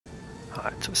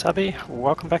Hi, it's Wasabi.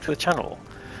 Welcome back to the channel.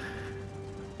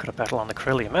 Got a battle on the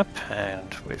Corellia map,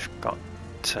 and we've got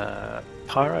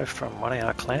Pyro from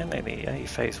 1AR clan in the A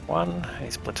Phase 1.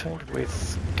 He's platooned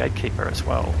with Gatekeeper as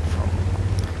well from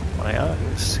 1AR,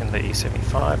 who's in the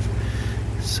E75.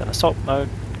 It's an assault mode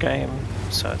game,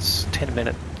 so it's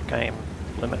 10-minute game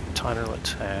limit, time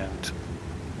limit, and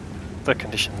the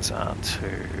conditions are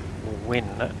to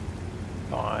win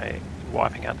by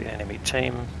wiping out the enemy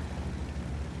team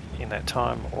in that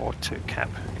time, or to cap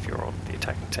if you're the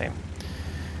attacking team.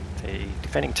 The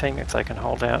defending team, if they can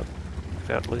hold out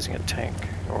without losing a tank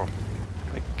or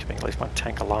keeping at least one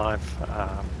tank alive,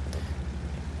 and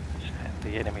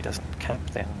the enemy doesn't cap,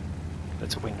 then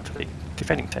it's a win for the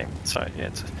defending team. So yeah,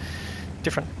 it's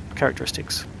different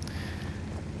characteristics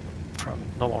from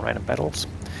normal random battles.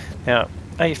 Now,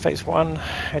 A Phase 1,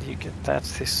 how do you get that?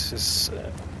 This is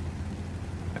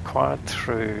acquired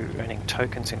through earning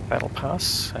tokens in Battle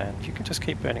Pass, and you can just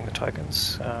keep earning the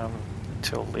tokens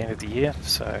until the end of the year,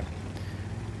 so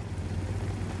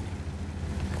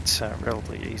it's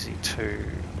relatively easy to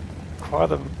acquire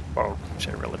them. Well, it's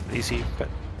relatively easy, but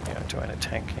you know, to earn a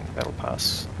tank in Battle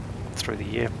Pass through the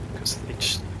year, because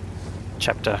each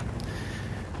chapter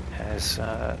has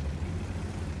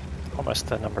almost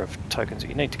the number of tokens that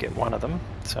you need to get one of them.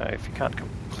 So if you can't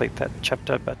complete that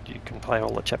chapter, but you can play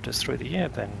all the chapters through the year,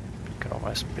 then you can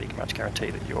almost pretty much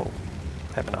guarantee that you'll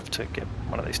have enough to get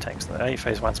one of these tanks. The A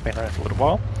Phase 1's been around for a little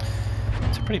while.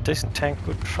 It's a pretty decent tank,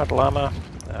 good frontal armour,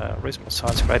 reasonable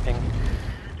side scraping.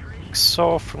 You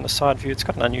saw from the side view it's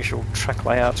got an unusual track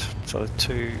layout, so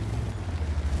two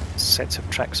sets of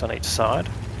tracks on each side.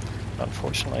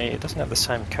 Unfortunately, it doesn't have the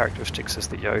same characteristics as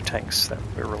the Yo tanks that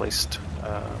were released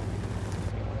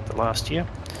the last year,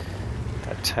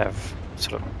 that have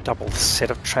sort of double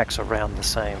set of tracks around the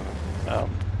same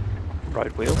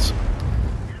road wheels.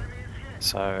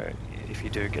 So if you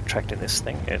do get tracked in this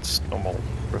thing, it's normal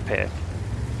repair.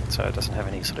 So it doesn't have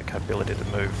any sort of capability to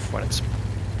move when it's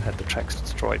had the tracks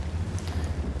destroyed.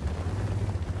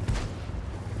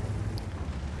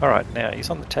 Alright, now he's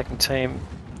on the attacking team,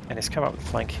 and he's come up the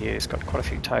flank here. He's got quite a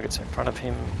few targets in front of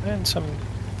him, and some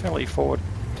fairly forward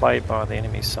play by the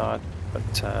enemy side,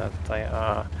 but they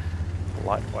are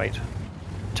lightweight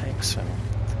tanks, and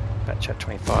Batchat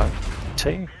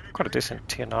 25T, quite a decent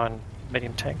tier 9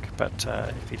 medium tank, but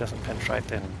if he doesn't penetrate,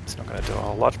 then it's not going to do a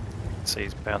whole lot. See,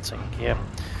 he's bouncing here,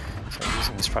 so he's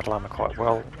using his frontal armour quite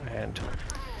well, and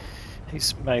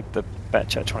he's made the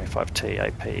Batchat 25T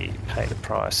AP pay the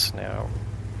price. Now,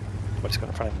 what he's got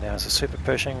in front of him now is a Super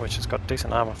Pershing, which has got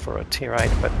decent armour for a tier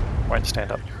 8, but won't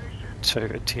stand up to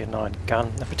a tier 9 gun,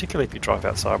 and particularly if you drive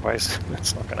out sideways,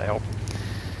 that's not going to help.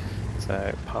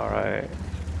 So Pyro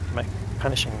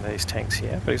punishing these tanks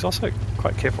here, but he's also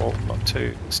quite careful not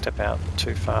to step out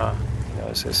too far. He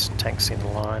knows there's tanks in the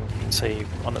line. You can see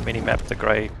on the mini-map the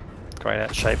greyed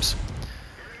out shapes.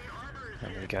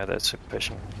 And there you go, that's Super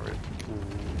Pershing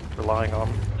relying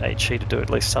on HE to do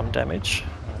at least some damage.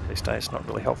 These days not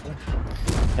really helpful.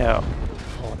 Now,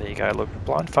 oh, there you go, look,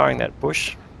 blind firing that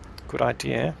bush, good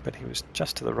idea, but he was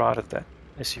just to the right of that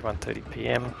SU-130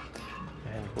 PM,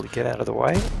 and will he get out of the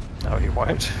way? No, he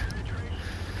won't.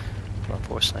 But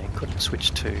unfortunately, he couldn't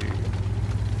switch to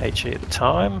HE at the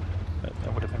time, but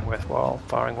that would have been worthwhile,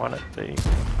 firing one at the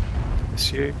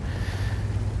SU.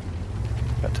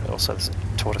 But also there's a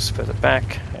Tortoise further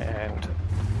back, and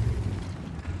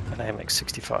an AMX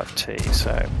 65T,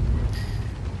 so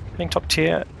being top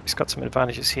tier, he's got some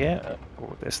advantages here.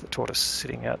 Oh, there's the Tortoise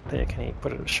sitting out there. Can he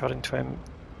put a shot into him?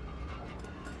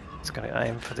 He's going to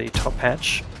aim for the top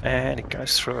hatch, and he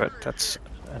goes through it. That's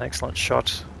an excellent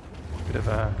shot. Bit of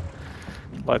a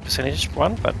low percentage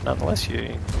one, but nonetheless,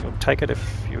 you'll take it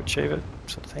if you achieve it,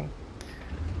 sort of thing.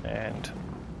 And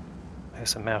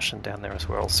there's a Martian down there as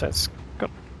well. So it's got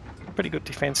pretty good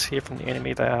defense here from the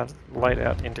enemy. They are laid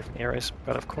out in different areas,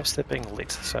 but of course they're being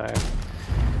lit. So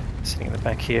sitting in the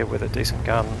back here with a decent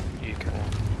gun, you can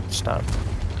start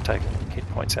taking hit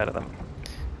points out of them.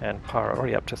 And Pyro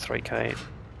already up to 3k,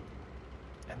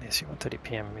 and the SU-130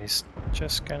 PM is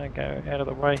just going to go out of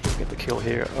the way. He'll get the kill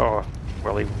here. Oh,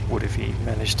 well, he would if he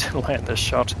managed to land the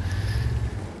shot,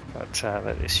 but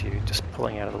that SU just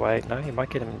pulling out of the way. No, he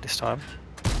might get him this time.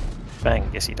 Bang,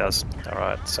 yes he does.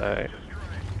 Alright, so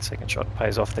second shot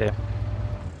pays off there.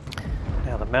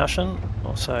 Now the Martian,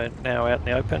 also now out in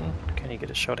the open. Can you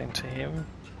get a shot into him?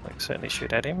 Like, certainly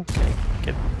shoot at him. Can he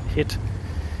get hit?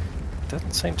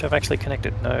 Doesn't seem to have actually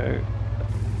connected. No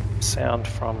sound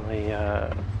from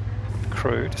the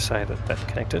crew to say that that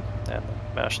connected. And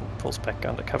the Martian pulls back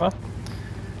under cover.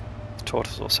 The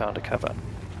Tortoise is also under cover.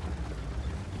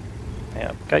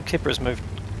 Now, Gatekeeper has moved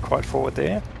quite forward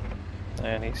there.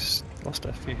 and he's lost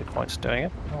a few hit points doing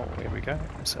it. Oh, here we go.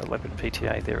 There's a Leopard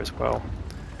PTA there as well.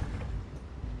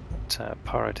 But,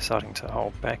 Pyro deciding to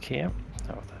hold back here.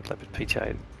 Oh, the Leopard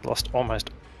PTA lost almost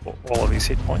all of his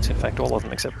hit points, in fact all of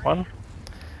them except one.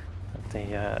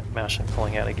 The Martian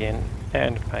pulling out again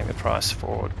and paying the price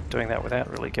for doing that without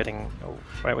really getting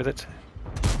away with it.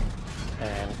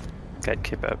 And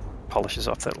Gatekeeper polishes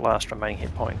off that last remaining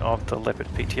hit point of the Leopard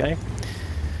PTA.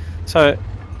 So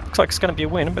looks like it's going to be a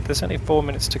win, but there's only 4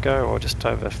 minutes to go, or just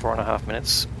over 4.5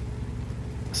 minutes.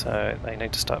 So they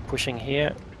need to start pushing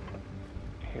here.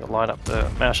 He'll line up the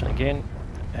Martian again,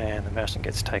 and the Martian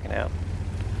gets taken out.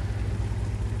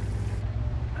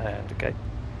 And the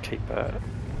Gatekeeper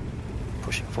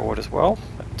pushing forward as well,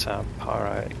 but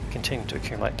Pyro continuing to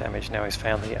accumulate damage. Now he's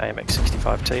found the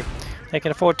AMX65T. He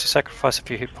can afford to sacrifice a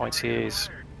few hit points here. He's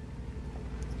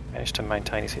managed to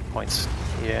maintain his hit points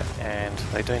here, and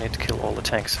they do need to kill all the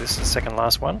tanks. This is the second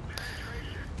last one,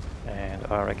 and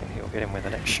I reckon he'll get him with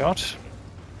the next shot.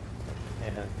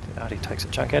 And Artie takes a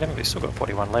chunk at him, but he's still got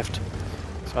 41 left,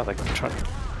 so they're trying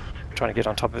to get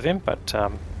on top of him, but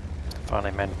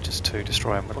finally manages to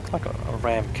destroy him. It looked like a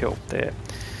ram kill there.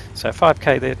 So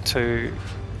 5k there to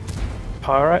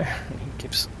Pyro. He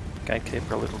gives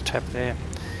Gatekeeper a little tap there,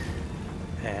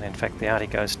 and in fact the Artie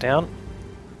goes down,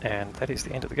 and that is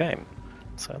the end of the game.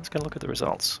 So let's go look at the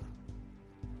results.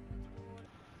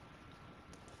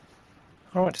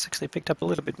 Alright, it's actually picked up a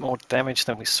little bit more damage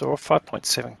than we saw.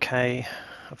 5.7k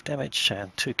of damage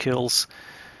and 2 kills.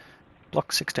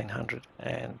 Block 1600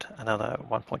 and another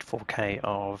 1.4k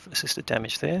of assisted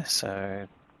damage there. So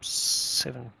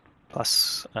 7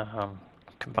 plus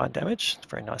combined damage. It's a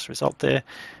very nice result there.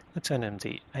 Let's earn him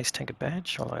the Ace Tanker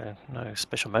badge, although no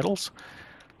special medals.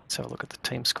 Let's have a look at the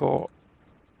team score.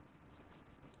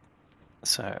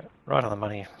 So right on the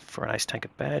money for an Ace Tanker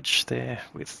badge there,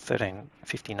 with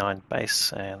 1359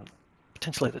 base, and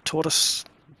potentially the Tortoise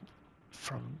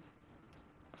from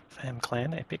Fam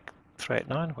Clan Epic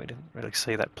 389. We didn't really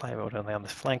see that play well down the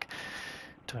flank,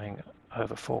 doing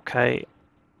over 4k.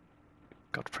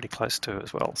 Got pretty close to it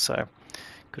as well, so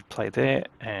good play there,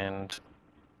 and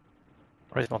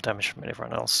reasonable damage from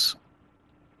everyone else.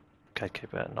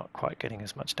 Gatekeeper not quite getting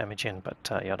as much damage in, but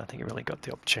yeah, I don't think he really got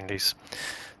the opportunities,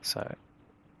 so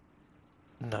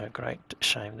no great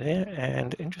shame there.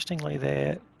 And interestingly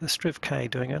there, the Striv K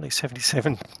doing only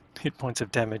 77 hit points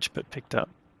of damage, but picked up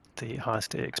the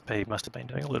highest EXP. Must have been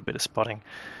doing a little bit of spotting,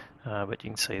 but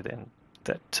you can see then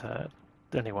that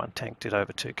only one tank did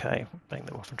over 2k, being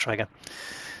the Waffenträger.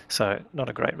 So not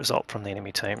a great result from the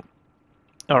enemy team.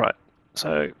 Alright,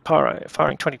 so Pyro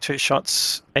firing 22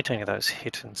 shots, 18 of those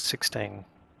hit and 16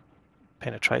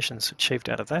 penetrations achieved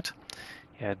out of that.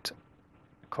 He had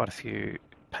quite a few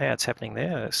payouts happening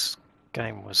there. This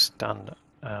game was done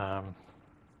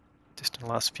just in the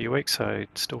last few weeks, so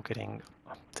still getting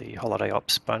the holiday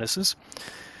ops bonuses.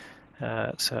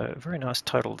 So very nice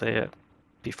total there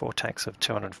before tax of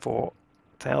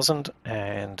 204,000,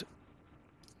 and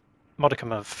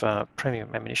modicum of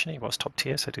premium ammunition. He was top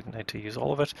tier, so didn't need to use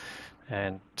all of it,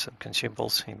 and some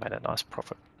consumables. He made a nice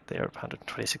profit there of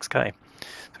 126k.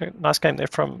 So nice game there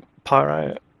from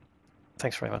Pyro.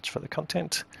 Thanks very much for the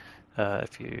content.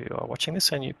 If you are watching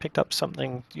this and you picked up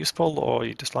something useful, or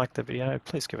you just liked the video,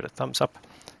 please give it a thumbs up.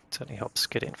 It certainly helps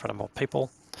get it in front of more people.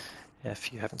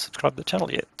 If you haven't subscribed to the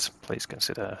channel yet, please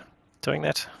consider doing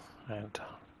that, and it'd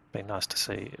be nice to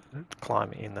see it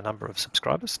climb in the number of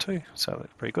subscribers too, so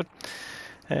that's pretty good.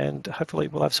 And hopefully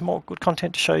we'll have some more good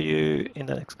content to show you in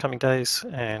the next coming days,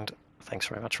 and thanks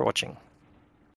very much for watching.